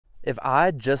If I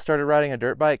just started riding a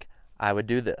dirt bike, I would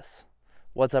do this.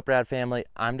 What's up, Rad family?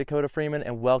 I'm Dakota Freeman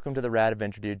and welcome to the Rad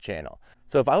Adventure Dude channel.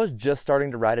 So if I was just starting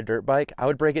to ride a dirt bike, I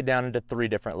would break it down into 3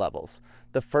 different levels.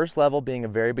 The first level being a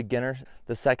very beginner,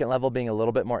 the second level being a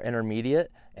little bit more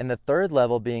intermediate, and the third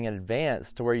level being an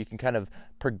advanced to where you can kind of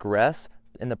progress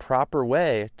in the proper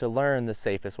way to learn the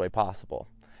safest way possible.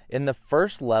 In the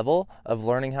first level of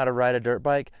learning how to ride a dirt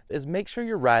bike is make sure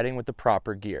you're riding with the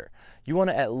proper gear. You want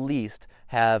to at least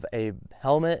have a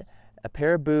helmet, a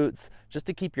pair of boots, just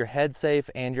to keep your head safe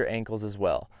and your ankles as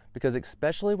well. Because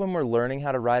especially when we're learning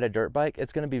how to ride a dirt bike,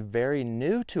 it's going to be very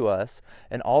new to us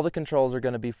and all the controls are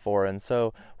going to be foreign.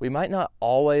 So we might not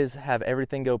always have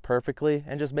everything go perfectly,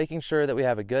 and just making sure that we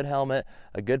have a good helmet,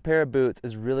 a good pair of boots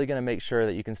is really going to make sure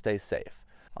that you can stay safe.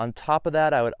 On top of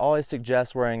that, I would always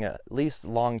suggest wearing at least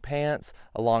long pants,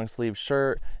 a long sleeve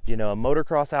shirt, a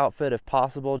motocross outfit if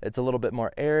possible. It's a little bit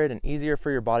more arid and easier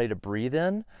for your body to breathe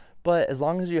in. But as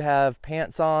long as you have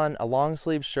pants on, a long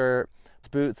sleeve shirt,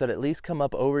 boots that at least come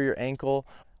up over your ankle,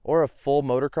 or a full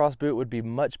motocross boot would be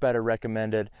much better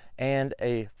recommended, and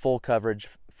a full coverage,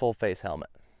 full face helmet.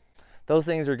 Those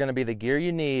things are going to be the gear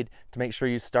you need to make sure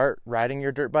you start riding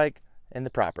your dirt bike in the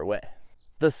proper way.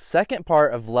 The second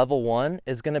part of level 1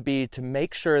 is going to be to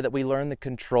make sure that we learn the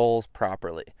controls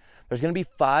properly. There's going to be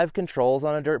 5 controls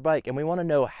on a dirt bike, and we want to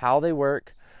know how they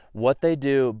work, what they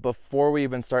do before we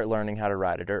even start learning how to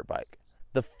ride a dirt bike.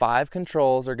 The 5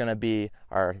 controls are going to be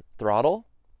our throttle,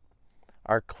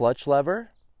 our clutch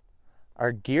lever,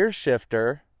 our gear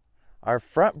shifter, our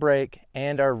front brake,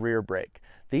 and our rear brake.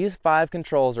 These 5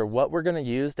 controls are what we're going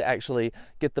to use to actually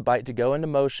get the bike to go into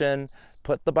motion,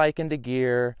 put the bike into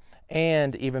gear,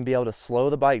 and even be able to slow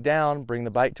the bike down, bring the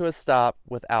bike to a stop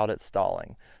without it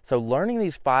stalling. So learning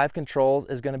these 5 controls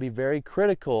is going to be very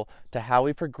critical to how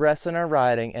we progress in our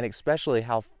riding, and especially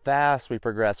how fast we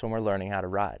progress when we're learning how to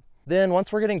ride. Then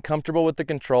once we're getting comfortable with the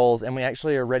controls and we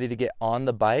actually are ready to get on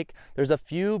the bike, there's a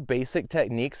few basic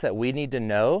techniques that we need to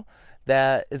know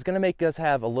that is going to make us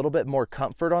have a little bit more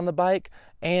comfort on the bike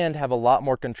and have a lot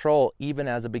more control even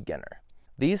as a beginner.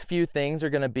 These few things are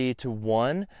going to be to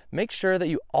 1, make sure that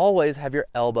you always have your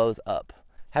elbows up.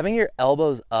 Having your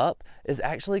elbows up is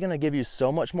actually going to give you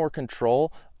so much more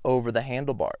control over the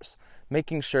handlebars.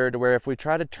 Making sure to where if we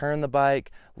try to turn the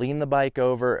bike, lean the bike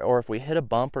over, or if we hit a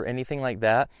bump or anything like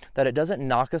that, that it doesn't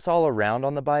knock us all around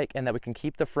on the bike, and that we can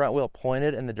keep the front wheel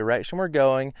pointed in the direction we're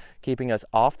going, keeping us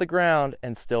off the ground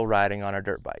and still riding on our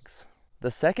dirt bikes. The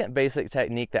second basic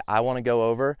technique that I want to go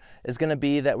over is going to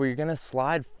be that we're going to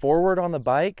slide forward on the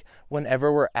bike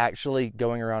whenever we're actually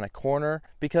going around a corner,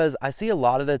 because I see a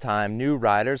lot of the time new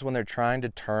riders, when they're trying to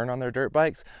turn on their dirt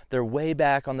bikes, they're way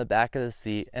back on the back of the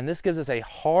seat, and this gives us a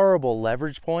horrible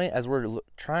leverage point as we're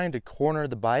trying to corner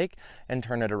the bike and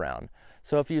turn it around.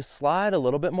 So if you slide a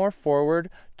little bit more forward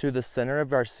to the center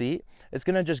of our seat, it's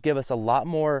going to just give us a lot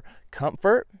more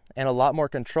comfort and a lot more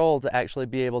control to actually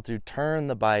be able to turn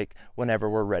the bike whenever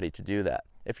we're ready to do that.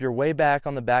 If you're way back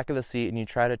on the back of the seat and you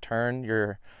try to turn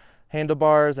your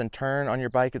handlebars and turn on your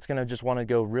bike, it's going to just want to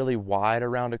go really wide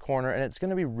around a corner, and it's going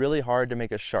to be really hard to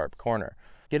make a sharp corner.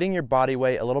 Getting your body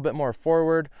weight a little bit more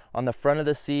forward on the front of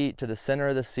the seat to the center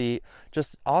of the seat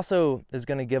just also is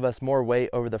going to give us more weight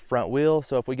over the front wheel.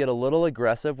 So if we get a little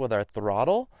aggressive with our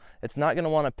throttle, it's not going to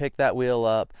want to pick that wheel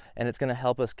up, and it's going to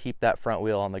help us keep that front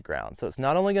wheel on the ground. So it's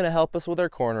not only going to help us with our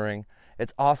cornering,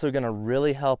 it's also going to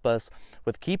really help us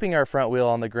with keeping our front wheel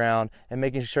on the ground and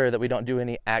making sure that we don't do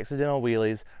any accidental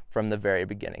wheelies from the very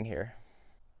beginning here.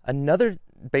 Another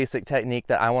basic technique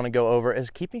that I want to go over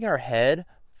is keeping our head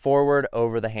forward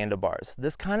over the handlebars.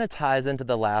 This kind of ties into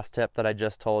the last tip that I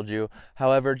just told you.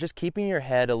 However, just keeping your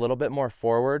head a little bit more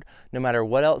forward, no matter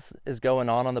what else is going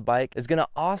on the bike, is going to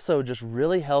also just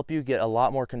really help you get a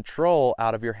lot more control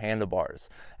out of your handlebars.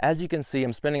 As you can see,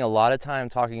 I'm spending a lot of time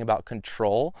talking about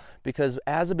control, because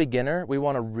as a beginner, we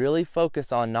want to really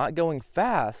focus on not going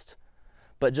fast,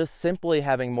 but just simply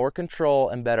having more control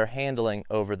and better handling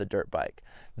over the dirt bike.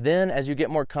 Then as you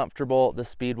get more comfortable, the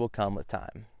speed will come with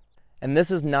time. And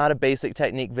this is not a basic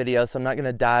technique video, so I'm not going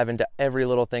to dive into every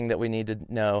little thing that we need to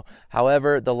know.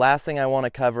 However, the last thing I want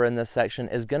to cover in this section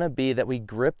is going to be that we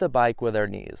grip the bike with our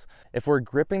knees. If we're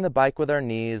gripping the bike with our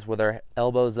knees, with our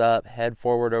elbows up, head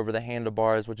forward over the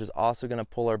handlebars, which is also going to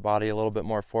pull our body a little bit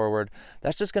more forward,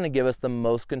 that's just going to give us the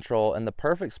most control and the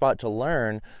perfect spot to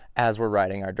learn as we're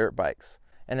riding our dirt bikes.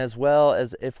 And as well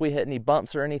as if we hit any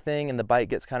bumps or anything and the bike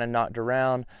gets kind of knocked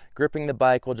around, gripping the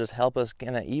bike will just help us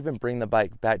kind of even bring the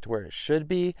bike back to where it should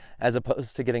be, as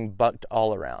opposed to getting bucked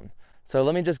all around. So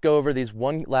let me just go over these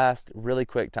one last really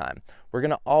quick time. We're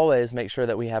going to always make sure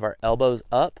that we have our elbows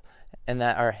up and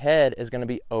that our head is going to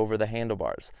be over the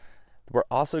handlebars. We're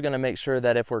also going to make sure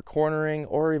that if we're cornering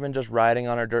or even just riding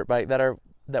on our dirt bike,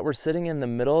 that we're sitting in the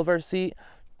middle of our seat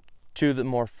to the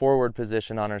more forward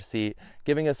position on our seat,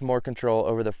 giving us more control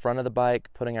over the front of the bike,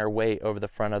 putting our weight over the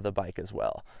front of the bike as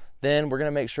well. Then we're going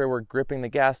to make sure we're gripping the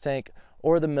gas tank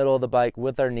or the middle of the bike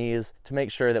with our knees to make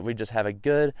sure that we just have a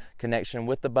good connection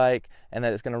with the bike and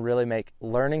that it's going to really make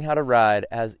learning how to ride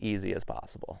as easy as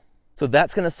possible. So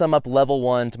that's going to sum up level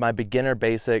 1 to my beginner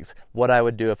basics, what I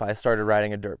would do if I started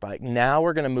riding a dirt bike. Now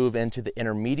we're going to move into the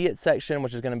intermediate section,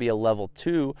 which is going to be a level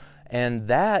 2, and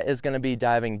that is going to be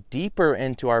diving deeper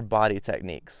into our body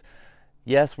techniques.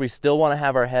 Yes, we still want to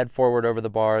have our head forward over the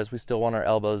bars. We still want our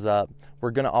elbows up. We're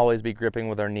going to always be gripping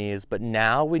with our knees, but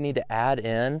now we need to add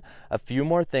in a few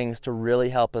more things to really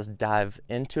help us dive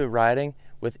into riding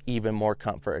with even more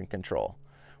comfort and control.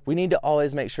 We need to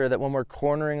always make sure that when we're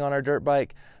cornering on our dirt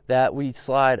bike that we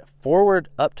slide forward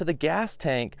up to the gas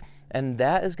tank, and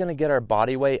that is going to get our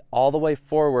body weight all the way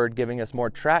forward, giving us more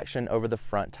traction over the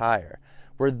front tire.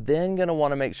 We're then going to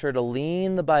want to make sure to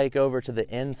lean the bike over to the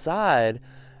inside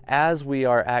as we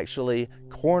are actually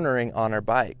cornering on our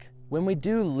bike. When we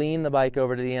do lean the bike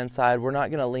over to the inside, we're not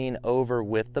going to lean over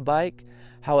with the bike.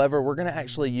 However, we're going to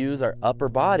actually use our upper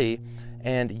body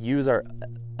and use our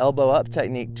elbow up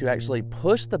technique to actually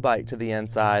push the bike to the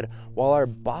inside while our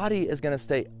body is going to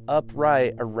stay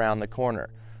upright around the corner.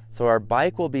 So our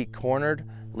bike will be cornered,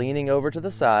 leaning over to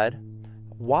the side,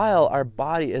 while our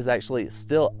body is actually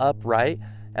still upright,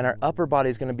 and our upper body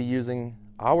is going to be using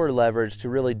our leverage to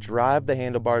really drive the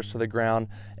handlebars to the ground.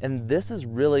 And this is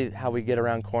really how we get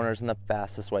around corners in the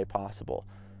fastest way possible.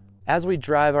 As we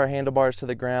drive our handlebars to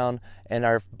the ground and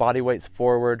our body weight's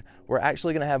forward, we're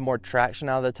actually going to have more traction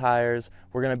out of the tires.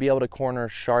 We're going to be able to corner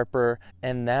sharper,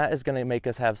 and that is going to make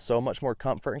us have so much more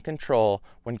comfort and control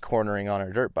when cornering on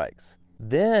our dirt bikes.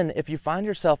 Then, if you find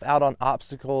yourself out on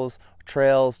obstacles,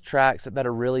 trails, tracks that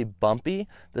are really bumpy,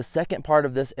 the second part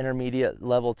of this intermediate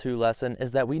level 2 lesson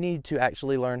is that we need to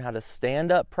actually learn how to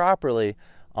stand up properly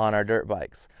on our dirt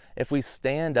bikes. If we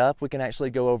stand up, we can actually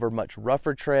go over much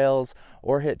rougher trails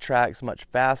or hit tracks much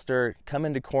faster, come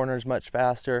into corners much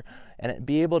faster, and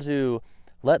be able to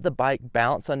let the bike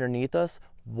bounce underneath us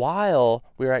while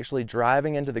we're actually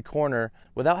driving into the corner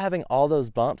without having all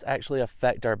those bumps actually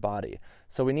affect our body.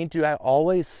 So we need to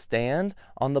always stand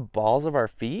on the balls of our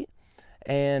feet,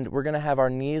 and we're going to have our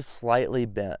knees slightly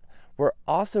bent. We're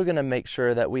also going to make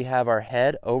sure that we have our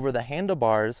head over the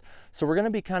handlebars, so we're going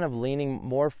to be kind of leaning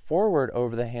more forward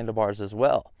over the handlebars as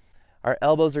well. Our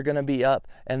elbows are going to be up,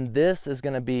 and this is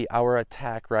going to be our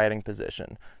attack riding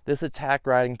position. This attack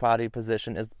riding body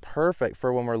position is perfect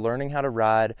for when we're learning how to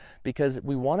ride, because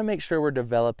we want to make sure we're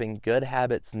developing good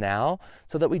habits now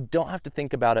so that we don't have to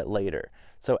think about it later.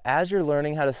 So as you're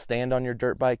learning how to stand on your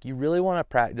dirt bike, you really want to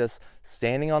practice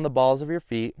standing on the balls of your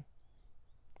feet.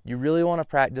 You really want to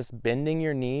practice bending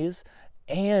your knees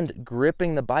and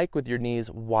gripping the bike with your knees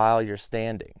while you're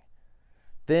standing.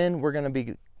 Then we're going to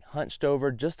be hunched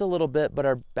over just a little bit, but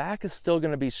our back is still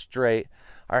going to be straight.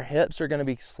 Our hips are going to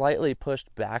be slightly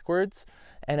pushed backwards,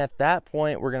 and at that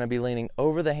point we're going to be leaning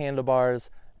over the handlebars,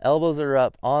 elbows are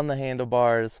up on the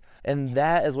handlebars, and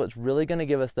that is what's really going to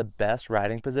give us the best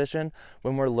riding position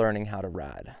when we're learning how to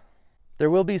ride. There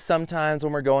will be some times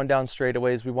when we're going down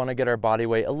straightaways we want to get our body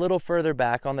weight a little further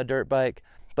back on the dirt bike,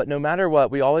 but no matter what,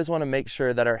 we always want to make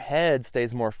sure that our head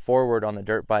stays more forward on the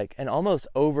dirt bike and almost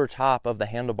over top of the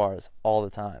handlebars all the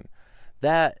time.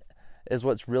 That is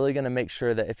what's really going to make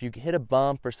sure that if you hit a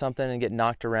bump or something and get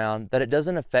knocked around, that it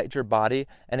doesn't affect your body,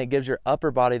 and it gives your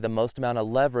upper body the most amount of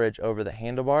leverage over the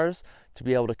handlebars to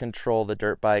be able to control the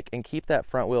dirt bike and keep that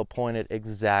front wheel pointed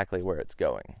exactly where it's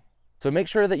going. So make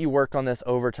sure that you work on this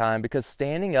over time, because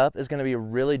standing up is going to be a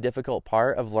really difficult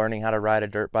part of learning how to ride a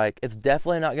dirt bike. It's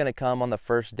definitely not going to come on the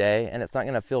first day, and it's not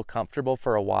going to feel comfortable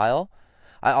for a while.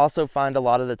 I also find a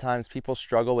lot of the times people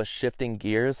struggle with shifting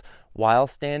gears while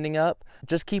standing up.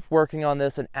 Just keep working on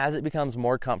this, and as it becomes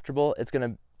more comfortable,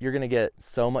 you're going to get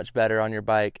so much better on your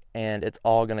bike, and it's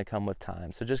all going to come with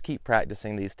time. So just keep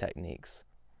practicing these techniques.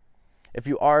 If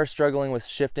you are struggling with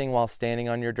shifting while standing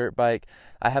on your dirt bike,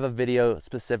 I have a video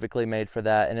specifically made for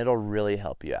that, and it'll really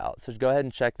help you out. So go ahead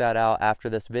and check that out after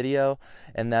this video,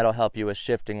 and that'll help you with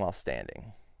shifting while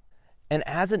standing. And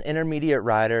as an intermediate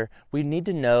rider, we need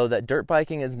to know that dirt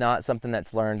biking is not something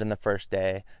that's learned in the first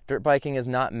day. Dirt biking is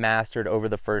not mastered over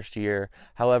the first year.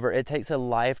 However, it takes a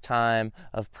lifetime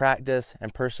of practice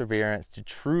and perseverance to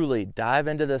truly dive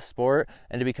into this sport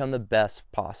and to become the best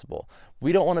possible.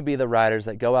 We don't want to be the riders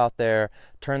that go out there,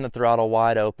 turn the throttle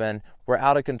wide open, we're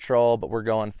out of control, but we're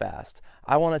going fast.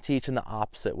 I want to teach in the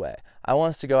opposite way. I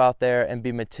want us to go out there and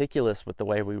be meticulous with the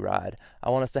way we ride.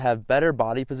 I want us to have better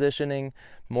body positioning,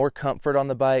 more comfort on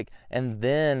the bike, and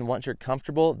then once you're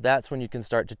comfortable, that's when you can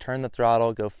start to turn the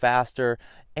throttle, go faster,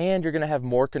 and you're going to have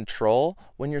more control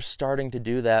when you're starting to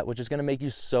do that, which is going to make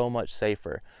you so much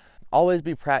safer. Always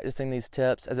be practicing these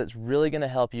tips, as it's really going to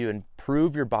help you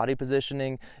improve your body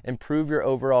positioning, improve your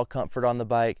overall comfort on the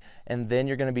bike, and then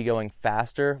you're going to be going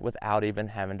faster without even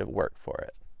having to work for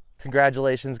it.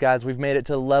 Congratulations, guys. We've made it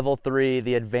to level 3,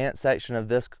 the advanced section of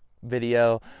this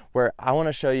video, where I want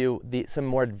to show you some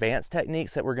more advanced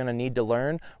techniques that we're going to need to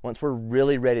learn once we're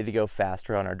really ready to go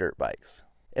faster on our dirt bikes.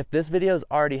 If this video is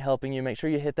already helping you, make sure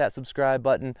you hit that subscribe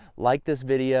button, like this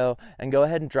video, and go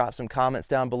ahead and drop some comments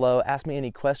down below. Ask me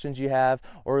any questions you have,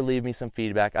 or leave me some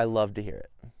feedback. I love to hear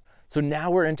it. So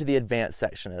now we're into the advanced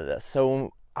section of this.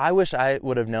 So I wish I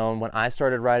would have known when I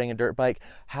started riding a dirt bike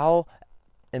how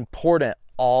important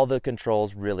all the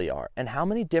controls really are, and how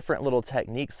many different little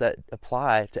techniques that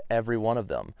apply to every one of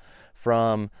them.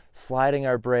 From sliding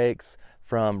our brakes,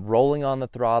 from rolling on the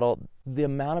throttle, the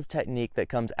amount of technique that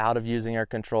comes out of using our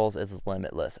controls is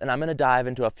limitless. And I'm going to dive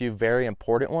into a few very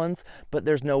important ones, but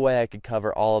there's no way I could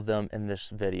cover all of them in this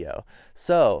video.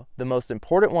 So the most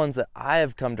important ones that I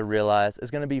have come to realize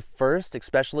is going to be first,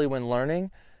 especially when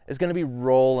learning, is going to be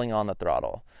rolling on the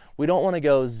throttle. We don't want to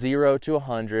go 0 to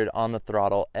 100 on the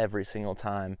throttle every single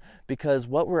time, because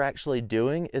what we're actually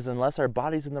doing is, unless our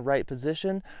body's in the right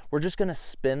position, we're just going to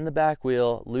spin the back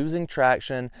wheel, losing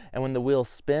traction, and when the wheel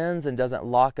spins and doesn't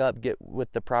lock up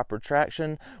with the proper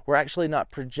traction, we're actually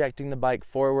not projecting the bike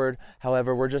forward.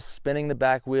 However, we're just spinning the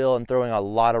back wheel and throwing a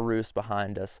lot of roost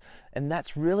behind us. And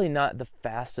that's really not the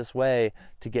fastest way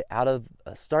to get out of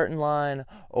a starting line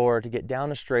or to get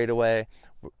down a straightaway.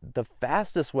 The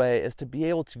fastest way is to be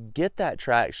able to get that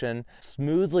traction,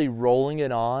 smoothly rolling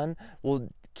it on will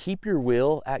keep your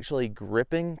wheel actually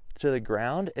gripping to the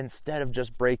ground instead of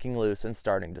just breaking loose and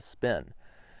starting to spin.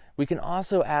 We can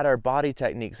also add our body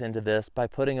techniques into this by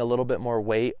putting a little bit more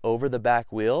weight over the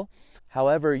back wheel.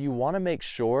 However, you want to make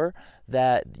sure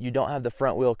that you don't have the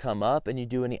front wheel come up and you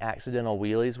do any accidental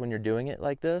wheelies when you're doing it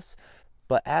like this.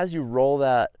 But as you roll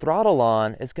that throttle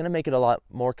on, it's going to make it a lot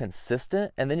more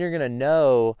consistent, and then you're going to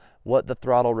know what the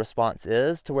throttle response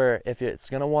is, to where if it's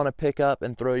going to want to pick up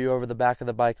and throw you over the back of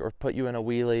the bike or put you in a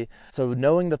wheelie. So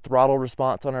knowing the throttle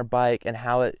response on our bike and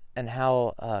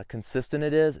how consistent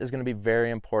it is going to be very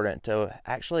important to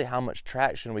actually how much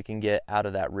traction we can get out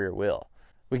of that rear wheel.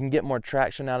 We can get more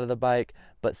traction out of the bike,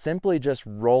 but simply just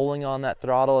rolling on that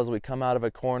throttle as we come out of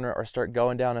a corner or start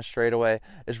going down a straightaway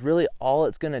is really all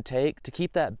it's going to take to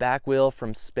keep that back wheel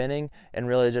from spinning and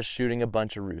really just shooting a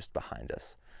bunch of roost behind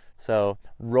us. So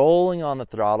rolling on the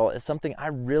throttle is something I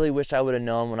really wish I would have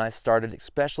known when I started,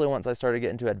 especially once I started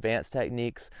getting to advanced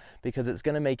techniques, because it's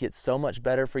going to make it so much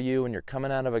better for you when you're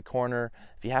coming out of a corner,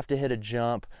 if you have to hit a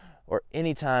jump, or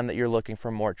any time that you're looking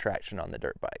for more traction on the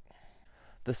dirt bike.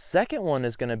 The second one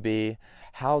is going to be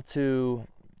how to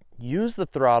use the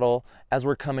throttle as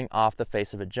we're coming off the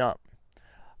face of a jump.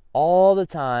 All the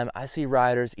time I see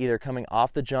riders either coming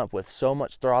off the jump with so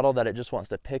much throttle that it just wants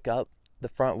to pick up the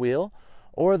front wheel,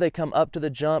 or they come up to the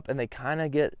jump and they kind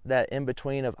of get that in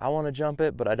between of I want to jump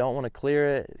it but I don't want to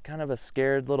clear it, kind of a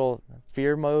scared little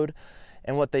fear mode.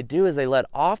 And what they do is they let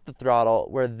off the throttle,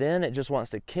 where then it just wants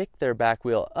to kick their back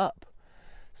wheel up.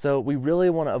 So we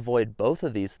really want to avoid both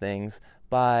of these things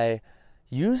by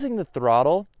using the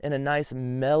throttle in a nice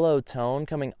mellow tone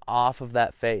coming off of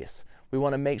that face. We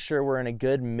want to make sure we're in a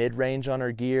good mid-range on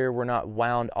our gear. We're not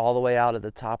wound all the way out at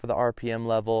the top of the RPM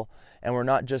level, and we're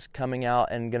not just coming out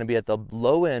and going to be at the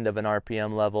low end of an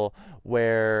RPM level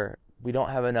where we don't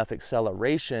have enough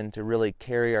acceleration to really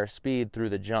carry our speed through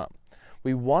the jump.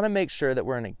 We want to make sure that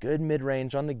we're in a good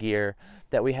mid-range on the gear,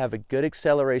 that we have a good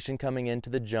acceleration coming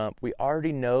into the jump, we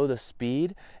already know the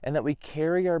speed, and that we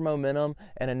carry our momentum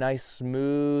and a nice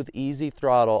smooth, easy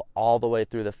throttle all the way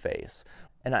through the face.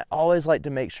 And I always like to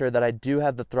make sure that I do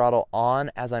have the throttle on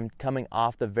as I'm coming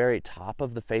off the very top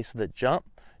of the face of the jump,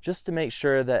 just to make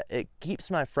sure that it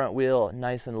keeps my front wheel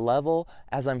nice and level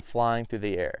as I'm flying through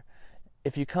the air.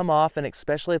 If you come off, and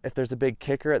especially if there's a big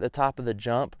kicker at the top of the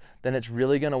jump, then it's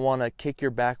really going to want to kick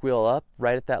your back wheel up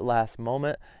right at that last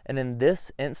moment. And in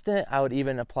this instant, I would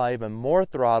even apply even more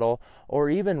throttle,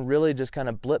 or even really just kind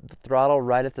of blip the throttle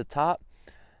right at the top.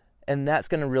 And that's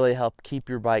going to really help keep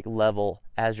your bike level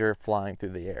as you're flying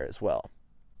through the air as well.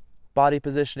 Body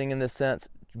positioning in this sense,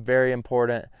 very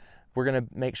important. We're going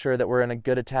to make sure that we're in a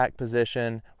good attack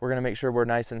position. We're going to make sure we're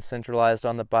nice and centralized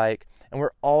on the bike. And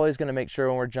we're always going to make sure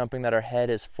when we're jumping that our head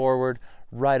is forward,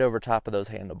 right over top of those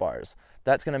handlebars.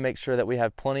 That's going to make sure that we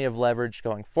have plenty of leverage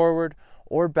going forward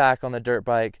or back on the dirt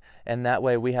bike, and that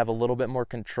way we have a little bit more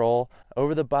control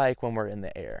over the bike when we're in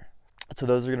the air. So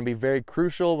those are going to be very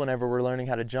crucial whenever we're learning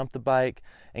how to jump the bike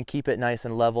and keep it nice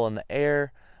and level in the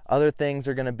air. Other things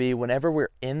are going to be whenever we're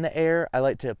in the air, I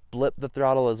like to blip the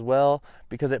throttle as well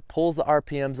because it pulls the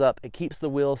RPMs up, it keeps the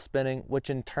wheels spinning, which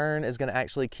in turn is going to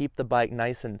actually keep the bike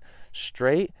nice and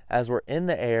straight as we're in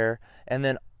the air. And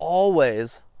then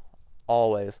always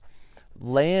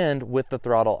land with the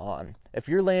throttle on. If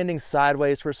you're landing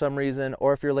sideways for some reason,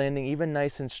 or if you're landing even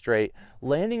nice and straight,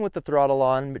 landing with the throttle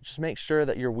on, but just make sure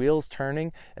that your wheel's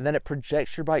turning and then it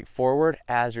projects your bike forward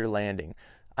as you're landing.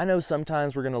 I know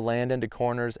sometimes we're going to land into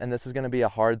corners and this is going to be a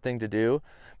hard thing to do,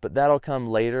 but that'll come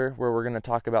later where we're going to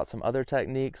talk about some other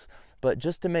techniques. But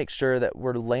just to make sure that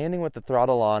we're landing with the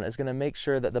throttle on is going to make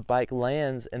sure that the bike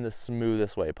lands in the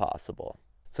smoothest way possible.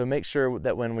 So make sure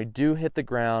that when we do hit the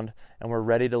ground and we're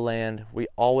ready to land, we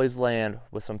always land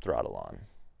with some throttle on.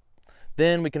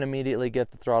 Then we can immediately get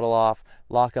the throttle off,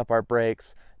 lock up our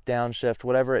brakes, downshift,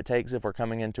 whatever it takes if we're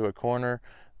coming into a corner.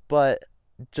 But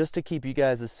just to keep you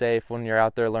guys as safe when you're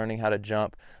out there learning how to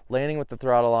jump, landing with the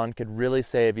throttle on could really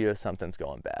save you if something's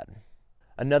going bad.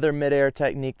 Another midair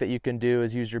technique that you can do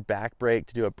is use your back brake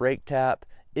to do a brake tap.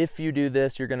 If you do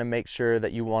this, you're going to make sure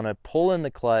that you want to pull in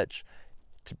the clutch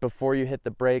before you hit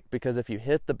the brake, because if you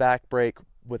hit the back brake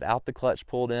without the clutch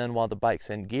pulled in while the bike's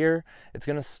in gear, it's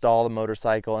going to stall the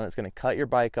motorcycle and it's going to cut your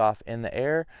bike off in the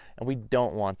air, and we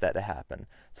don't want that to happen.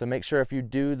 So make sure if you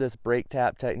do this brake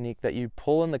tap technique that you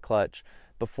pull in the clutch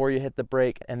before you hit the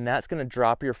brake, and that's going to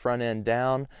drop your front end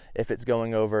down if it's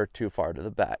going over too far to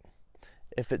the back.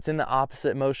 If it's in the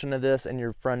opposite motion of this and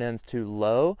your front end's too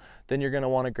low, then you're going to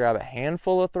want to grab a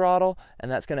handful of throttle,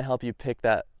 and that's going to help you pick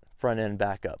that front end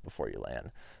back up before you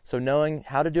land. So knowing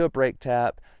how to do a brake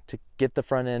tap to get the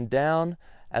front end down,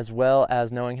 as well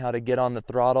as knowing how to get on the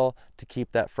throttle to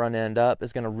keep that front end up,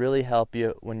 is going to really help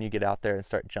you when you get out there and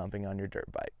start jumping on your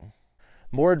dirt bike.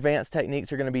 More advanced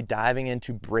techniques are going to be diving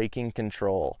into braking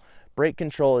control. Brake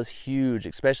control is huge,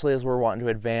 especially as we're wanting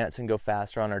to advance and go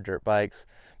faster on our dirt bikes,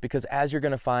 because as you're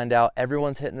going to find out,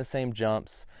 everyone's hitting the same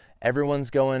jumps,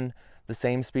 everyone's going the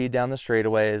same speed down the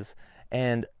straightaways,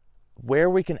 and where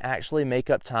we can actually make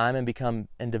up time and become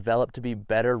and develop to be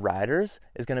better riders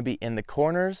is going to be in the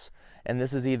corners. And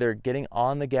this is either getting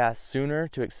on the gas sooner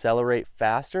to accelerate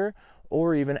faster,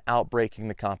 or even outbraking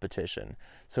the competition.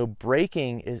 So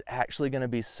braking is actually going to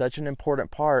be such an important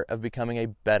part of becoming a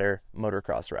better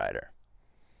motocross rider.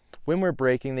 When we're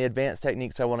braking, the advanced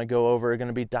techniques I want to go over are going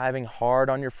to be diving hard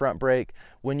on your front brake.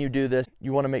 When you do this,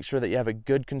 you want to make sure that you have a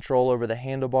good control over the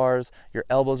handlebars. Your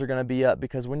elbows are going to be up,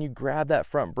 because when you grab that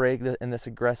front brake in this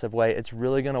aggressive way, it's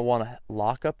really going to want to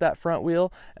lock up that front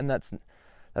wheel, and that's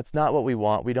not what we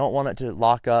want. We don't want it to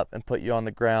lock up and put you on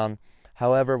the ground.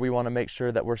 However, we want to make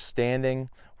sure that we're standing.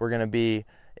 We're going to be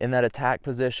in that attack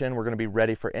position. We're going to be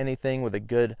ready for anything with a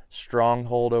good strong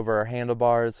hold over our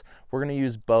handlebars. We're going to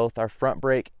use both our front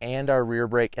brake and our rear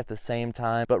brake at the same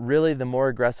time. But really, the more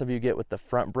aggressive you get with the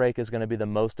front brake is going to be the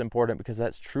most important, because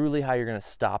that's truly how you're going to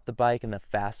stop the bike in the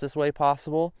fastest way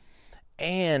possible.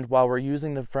 And while we're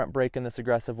using the front brake in this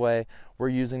aggressive way, we're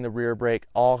using the rear brake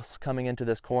all coming into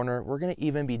this corner. We're going to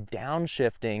even be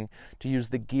downshifting to use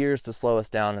the gears to slow us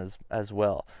down as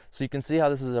well. So you can see how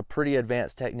this is a pretty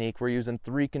advanced technique. We're using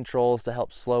 3 controls to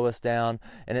help slow us down,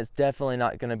 and it's definitely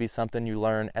not going to be something you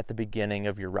learn at the beginning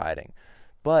of your riding.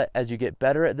 But as you get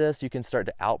better at this, you can start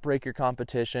to outbrake your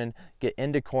competition, get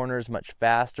into corners much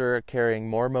faster, carrying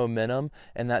more momentum,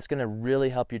 and that's going to really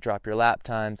help you drop your lap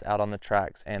times out on the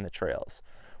tracks and the trails.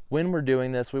 When we're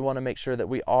doing this, we want to make sure that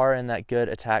we are in that good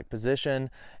attack position,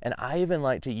 and I even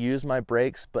like to use my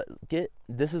brakes, but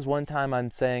this is one time I'm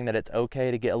saying that it's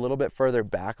okay to get a little bit further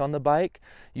back on the bike.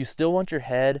 You still want your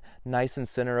head nice and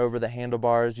center over the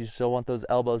handlebars, you still want those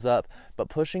elbows up, but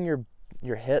pushing your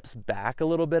hips back a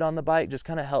little bit on the bike just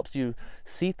kind of helps you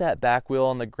seat that back wheel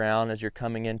on the ground as you're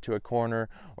coming into a corner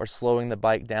or slowing the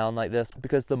bike down like this,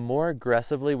 because the more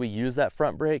aggressively we use that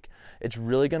front brake, it's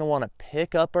really going to want to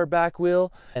pick up our back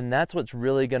wheel, and that's what's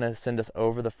really going to send us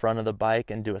over the front of the bike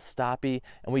and do a stoppie,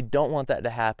 and we don't want that to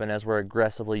happen as we're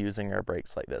aggressively using our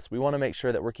brakes like this. We want to make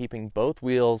sure that we're keeping both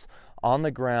wheels on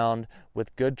the ground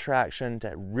with good traction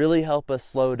to really help us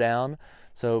slow down.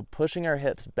 So pushing our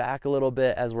hips back a little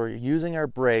bit as we're using our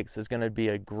brakes is going to be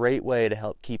a great way to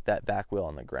help keep that back wheel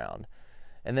on the ground.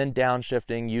 and then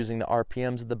downshifting using the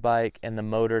RPMs of the bike and the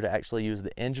motor to actually use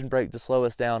the engine brake to slow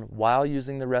us down while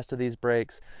using the rest of these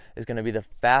brakes is going to be the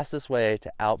fastest way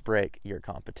to outbrake your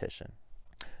competition.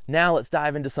 Now let's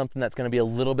dive into something that's going to be a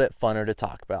little bit funner to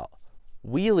talk about.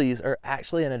 Wheelies are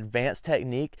actually an advanced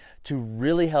technique to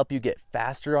really help you get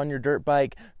faster on your dirt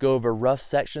bike, go over rough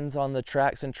sections on the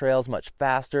tracks and trails much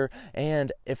faster,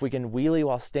 and if we can wheelie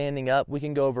while standing up, we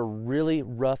can go over really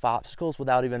rough obstacles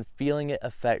without even feeling it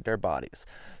affect our bodies.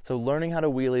 So learning how to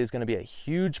wheelie is going to be a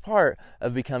huge part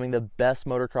of becoming the best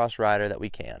motocross rider that we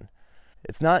can.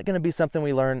 It's not going to be something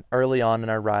we learn early on in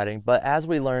our riding, but as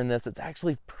we learn this, it's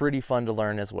actually pretty fun to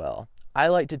learn as well. I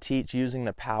like to teach using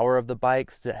the power of the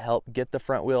bikes to help get the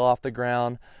front wheel off the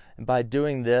ground. And by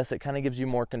doing this, it kind of gives you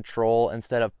more control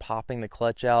instead of popping the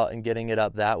clutch out and getting it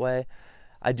up that way.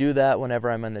 I do that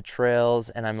whenever I'm in the trails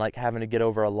and I'm like having to get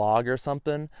over a log or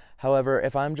something. However,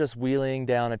 if I'm just wheeling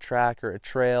down a track or a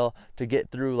trail to get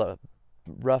through a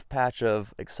rough patch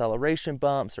of acceleration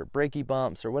bumps or brakey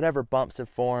bumps or whatever bumps have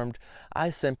formed,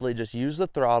 I simply just use the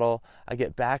throttle. I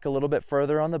get back a little bit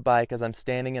further on the bike as I'm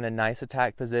standing in a nice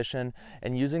attack position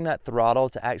and using that throttle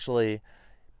to actually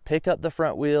pick up the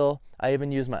front wheel. I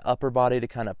even use my upper body to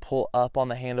kind of pull up on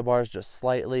the handlebars just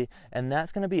slightly, and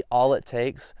that's going to be all it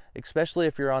takes, especially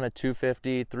if you're on a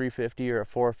 250, 350, or a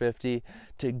 450,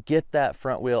 to get that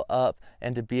front wheel up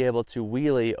and to be able to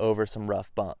wheelie over some rough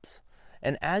bumps.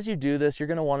 And as you do this, you're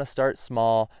going to want to start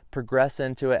small, progress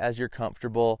into it as you're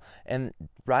comfortable, and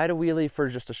ride a wheelie for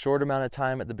just a short amount of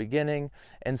time at the beginning.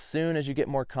 And soon as you get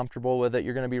more comfortable with it,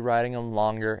 you're going to be riding them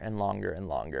longer and longer and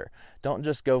longer. Don't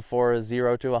just go for a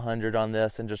 0 to 100 on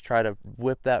this and just try to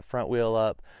whip that front wheel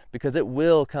up, because it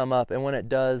will come up. And when it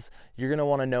does, you're going to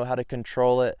want to know how to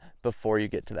control it before you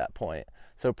get to that point.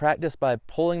 So practice by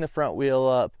pulling the front wheel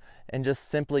up and just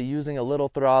simply using a little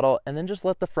throttle, and then just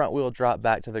let the front wheel drop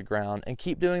back to the ground, and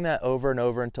keep doing that over and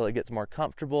over until it gets more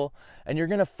comfortable. And you're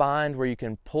going to find where you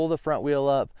can pull the front wheel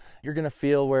up, you're going to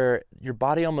feel where your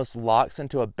body almost locks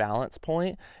into a balance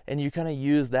point, and you kind of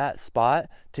use that spot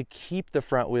to keep the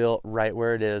front wheel right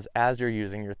where it is as you're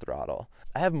using your throttle.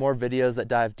 I have more videos that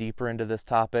dive deeper into this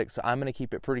topic, so I'm going to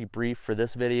keep it pretty brief for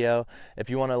this video. If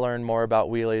you want to learn more about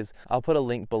wheelies, I'll put a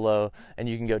link below and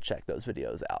you can go check those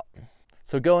videos out.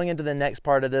 So going into the next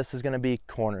part of this is going to be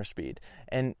corner speed.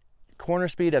 And corner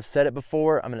speed, I've said it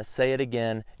before, I'm going to say it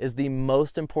again, is the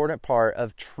most important part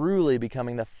of truly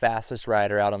becoming the fastest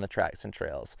rider out on the tracks and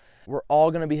trails. We're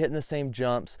all going to be hitting the same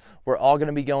jumps. We're all going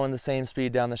to be going the same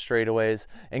speed down the straightaways.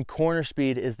 And corner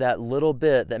speed is that little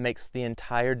bit that makes the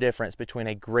entire difference between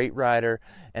a great rider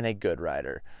and a good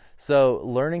rider. So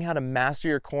learning how to master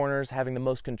your corners, having the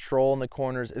most control in the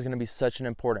corners is going to be such an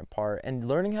important part, and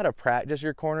learning how to practice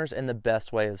your corners in the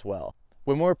best way as well.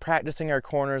 When we're practicing our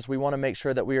corners, we want to make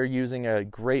sure that we are using a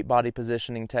great body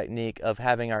positioning technique of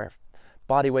having our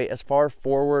body weight as far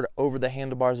forward over the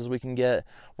handlebars as we can get.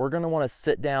 We're going to want to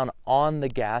sit down on the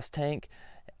gas tank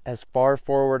as far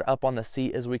forward up on the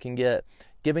seat as we can get,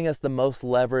 giving us the most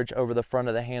leverage over the front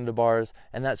of the handlebars,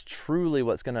 and that's truly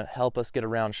what's going to help us get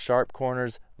around sharp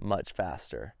corners much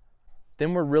faster.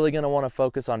 Then we're really going to want to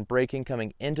focus on braking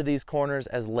coming into these corners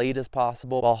as late as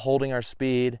possible while holding our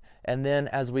speed, and then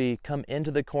as we come into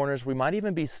the corners, we might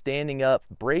even be standing up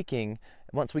braking.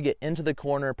 Once we get into the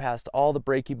corner past all the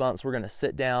brakey bumps, we're going to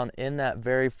sit down in that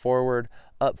very forward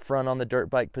up front on the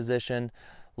dirt bike position,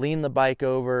 lean the bike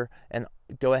over, and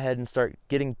go ahead and start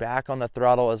getting back on the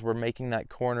throttle as we're making that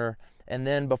corner. And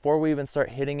then before we even start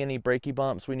hitting any brakey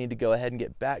bumps, we need to go ahead and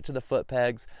get back to the foot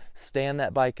pegs, stand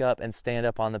that bike up, and stand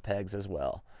up on the pegs as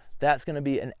well. That's going to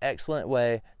be an excellent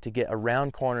way to get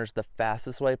around corners the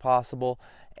fastest way possible,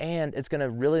 and it's going to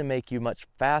really make you much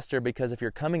faster, because if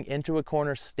you're coming into a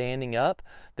corner standing up,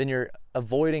 then you're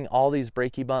avoiding all these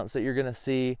brakey bumps that you're going to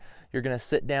see. You're going to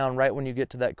sit down right when you get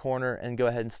to that corner and go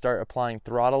ahead and start applying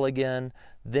throttle again.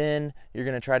 Then you're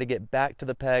going to try to get back to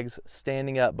the pegs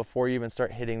standing up before you even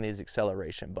start hitting these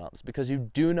acceleration bumps, because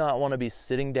you do not want to be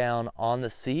sitting down on the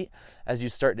seat as you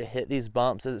start to hit these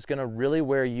bumps, as it's going to really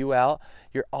wear you out.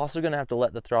 You're also going to have to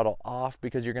let the throttle off,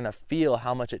 because you're going to feel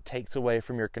how much it takes away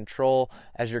from your control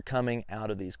as you're coming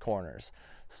out of these corners.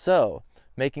 So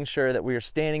making sure that we are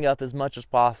standing up as much as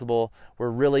possible.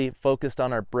 We're really focused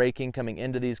on our braking coming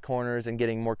into these corners and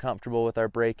getting more comfortable with our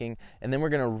braking. And then we're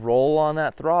going to roll on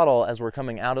that throttle as we're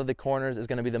coming out of the corners is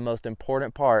going to be the most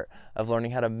important part of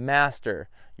learning how to master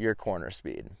your corner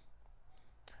speed.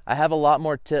 I have a lot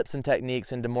more tips and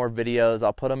techniques into more videos.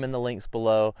 I'll put them in the links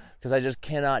below because I just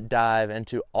cannot dive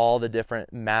into all the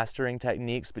different mastering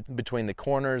techniques between the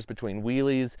corners, between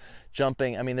wheelies,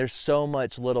 jumping. I mean, there's so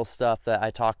much little stuff that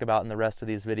I talk about in the rest of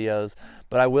these videos,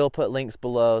 but I will put links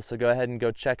below, so go ahead and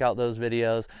go check out those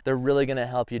videos. They're really going to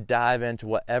help you dive into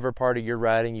whatever part of your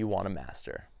riding you want to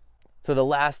master. So the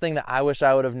last thing that I wish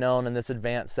I would have known in this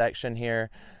advanced section here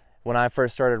when I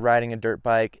first started riding a dirt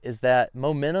bike is that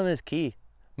momentum is key.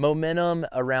 Momentum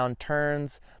around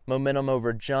turns, momentum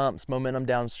over jumps, momentum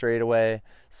down straightaway.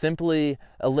 Simply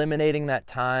eliminating that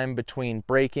time between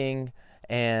braking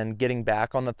and getting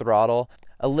back on the throttle,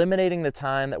 eliminating the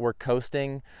time that we're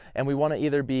coasting and we want to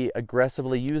either be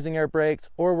aggressively using our brakes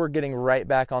or we're getting right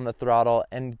back on the throttle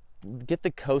and get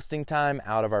the coasting time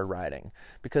out of our riding,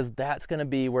 because that's going to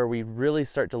be where we really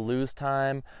start to lose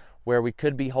time, where we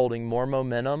could be holding more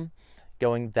momentum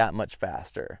going that much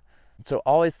faster. So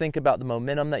always think about the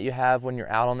momentum that you have when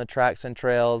you're out on the tracks and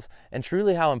trails, and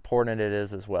truly how important it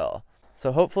is as well.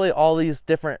 So hopefully all these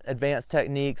different advanced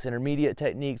techniques, intermediate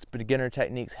techniques, beginner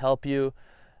techniques help you,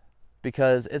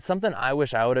 because it's something I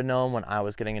wish I would have known when I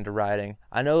was getting into riding.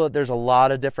 I know that there's a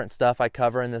lot of different stuff I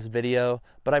cover in this video,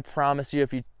 but I promise you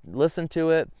if you listen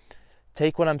to it,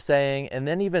 take what I'm saying, and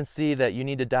then even see that you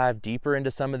need to dive deeper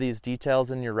into some of these details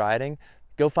in your riding,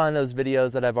 go find those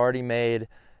videos that I've already made,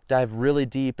 dive really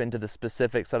deep into the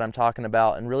specifics that I'm talking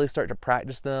about and really start to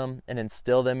practice them and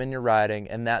instill them in your riding,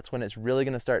 and that's when it's really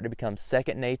going to start to become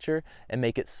second nature and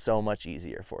make it so much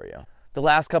easier for you. The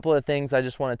last couple of things I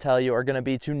just want to tell you are going to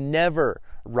be to never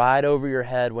ride over your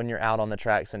head when you're out on the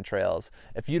tracks and trails.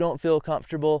 If you don't feel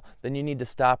comfortable, then you need to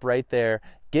stop right there,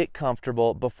 get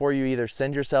comfortable before you either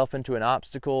send yourself into an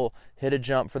obstacle, hit a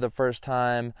jump for the first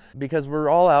time, because we're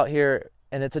all out here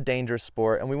and it's a dangerous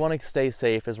sport and we want to stay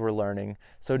safe as we're learning.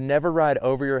 So never ride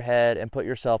over your head and put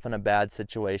yourself in a bad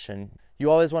situation. You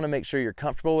always want to make sure you're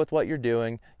comfortable with what you're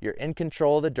doing, you're in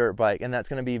control of the dirt bike, and that's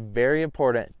going to be very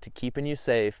important to keeping you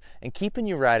safe and keeping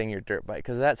you riding your dirt bike,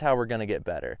 because that's how we're going to get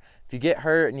better. If you get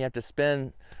hurt and you have to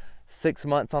spend 6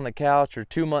 months on the couch or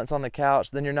 2 months on the couch,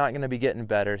 then you're not going to be getting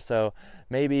better. So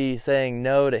maybe saying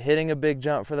no to hitting a big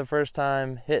jump for the first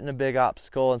time, hitting a big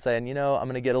obstacle and saying, you know, I'm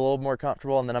going to get a little more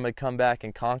comfortable and then I'm going to come back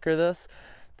and conquer this.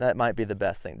 That might be the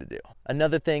best thing to do.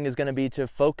 Another thing is going to be to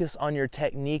focus on your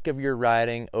technique of your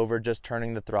riding over just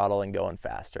turning the throttle and going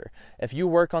faster. If you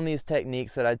work on these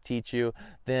techniques that I teach you,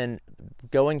 then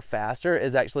going faster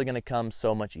is actually going to come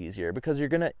so much easier, because you're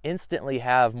going to instantly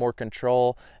have more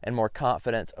control and more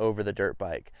confidence over the dirt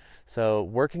bike. So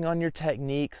working on your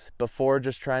techniques before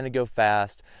just trying to go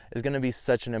fast is going to be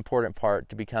such an important part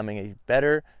to becoming a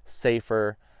better,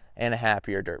 safer, and a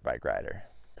happier dirt bike rider.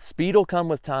 Speed will come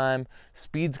with time.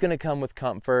 Speed's going to come with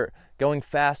comfort. Going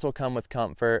fast will come with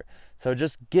comfort. So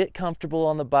just get comfortable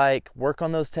on the bike, work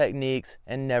on those techniques,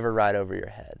 and never ride over your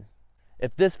head.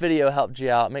 If this video helped you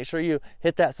out, make sure you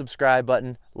hit that subscribe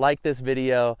button, like this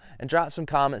video, and drop some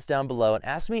comments down below and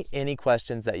ask me any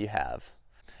questions that you have.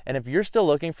 And if you're still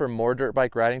looking for more dirt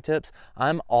bike riding tips,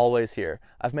 I'm always here.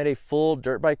 I've made a full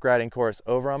dirt bike riding course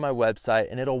over on my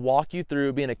website, and it'll walk you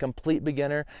through being a complete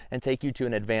beginner and take you to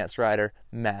an advanced rider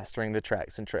mastering the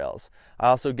tracks and trails. I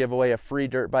also give away a free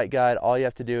dirt bike guide. All you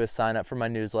have to do is sign up for my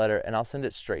newsletter, and I'll send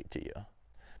it straight to you.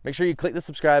 Make sure you click the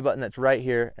subscribe button that's right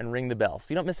here and ring the bell so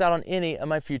you don't miss out on any of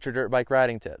my future dirt bike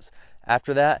riding tips.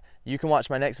 After that, you can watch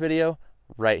my next video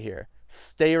right here.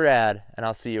 Stay rad, and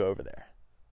I'll see you over there.